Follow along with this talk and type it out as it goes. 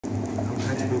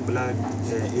trying to do blood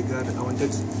Agar. I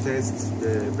wanted to test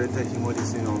the beta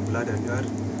hemolysis on blood Agar,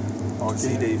 to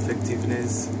see the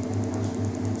effectiveness.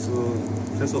 So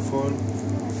first of all,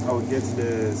 I'll get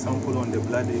the sample on the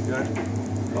blood Agar.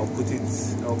 I'll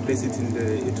place it in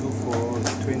the A2 for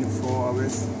 24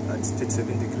 hours at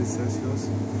 37 degrees Celsius.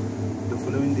 The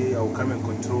following day, I'll come and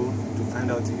control to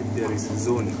find out if there is a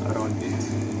zone around it.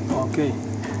 Okay.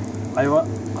 I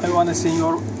want to see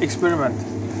your experiment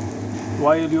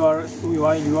while you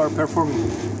are performing.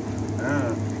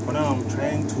 For now, I'm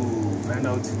trying to find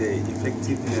out the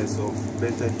effectiveness of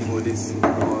beta hemolysis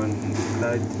on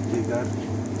blood Agar.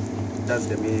 That's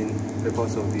the main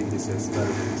purpose of doing this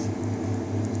experiment.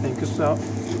 Thank you, sir.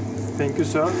 Thank you,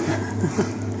 sir.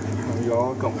 You're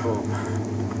welcome.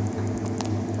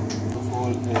 First of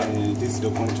all, this is the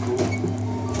control.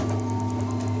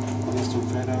 Just to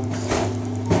find out.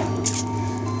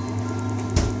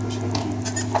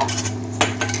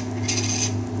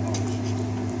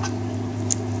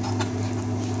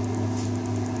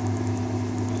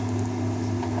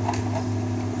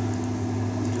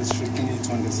 Just shrinking it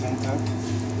on the center,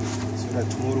 so that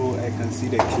tomorrow I can see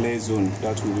the clear zone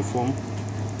that will be formed.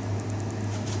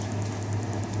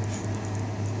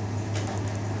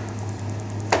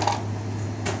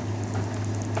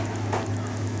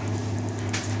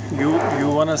 You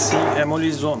wanna see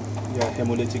hemoliz zone? Yeah,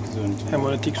 hemolytic zone.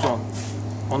 Hemolytic zone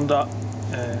on the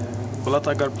blood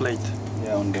agar plate.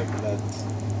 Yeah, on the blood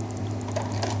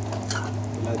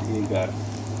Agar.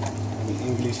 In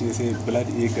English, they say blood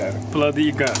Agar. Blood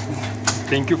agar.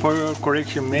 Thank you for your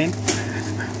correction, man.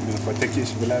 For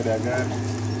Turkish blood Agar,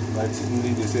 but in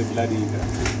English they say blood Agar.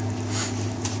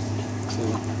 So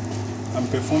I'm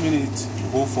performing it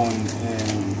both on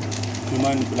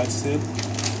human blood cell,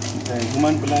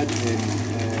 human blood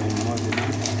and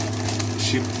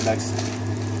sheep blood cell.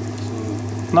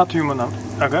 So Not human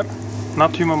agar,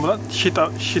 not human blood, sheep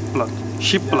blood,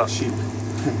 sheep blood. Sheep.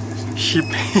 Sheep.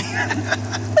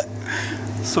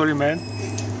 Sorry, man.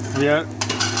 We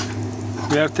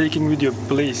are taking video,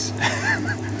 please.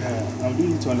 I'm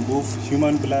doing it on both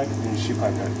human blood and sheep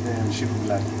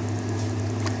blood.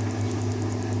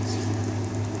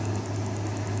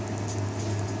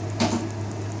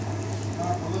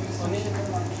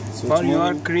 So While you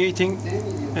are creating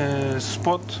a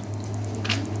spot,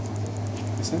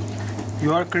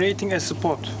 you are creating a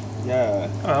spot. Yeah.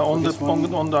 On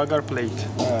the agar plate.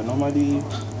 Normally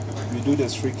we do the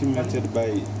streaking method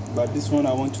but this one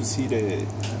I want to see the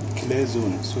clear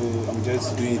zone, so I'm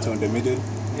just doing it on the middle,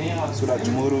 so that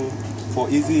tomorrow for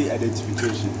easy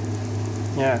identification.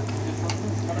 Yeah.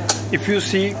 If you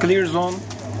see clear zone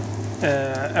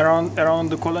around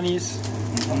the colonies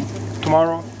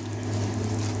tomorrow,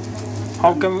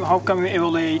 how can we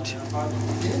evaluate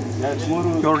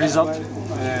tomorrow your result?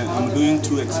 I'm doing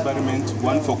two experiments,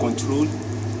 one for control,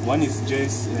 one is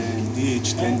just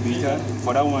DH10 beta.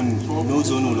 For that one, no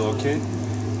zone will okay.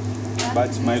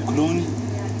 But my clone,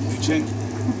 you check,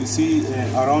 you see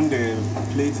around the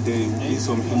plate there is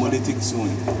some hemolytic zone.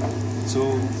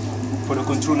 So for the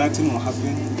control, nothing will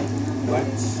happen. But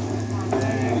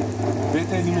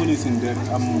beta hemolysis in there,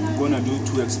 I'm gonna do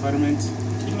two experiments.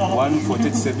 One for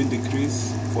 37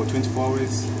 degrees for 24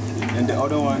 hours, and the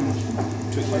other one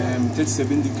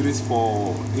 37 degrees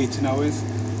for 18 hours.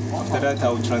 After that, I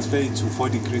will transfer it to 4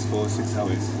 degrees for 6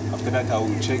 hours. After that, I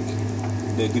will check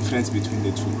the difference between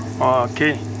the two.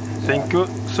 Okay. Thank you,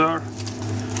 sir,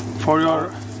 for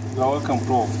your... You are welcome,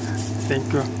 Prof.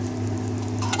 Thank you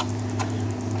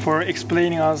for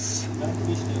explaining us,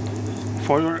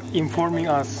 for your informing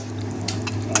us.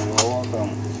 You are welcome.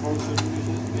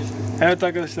 Evet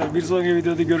arkadaşlar, bir sonraki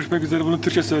videoda görüşmek üzere. Bunu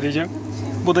Türkçe söyleyeceğim.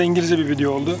 Bu da İngilizce bir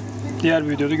video oldu. Diğer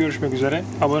videoda görüşmek üzere.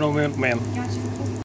 Abone olmayı unutmayın.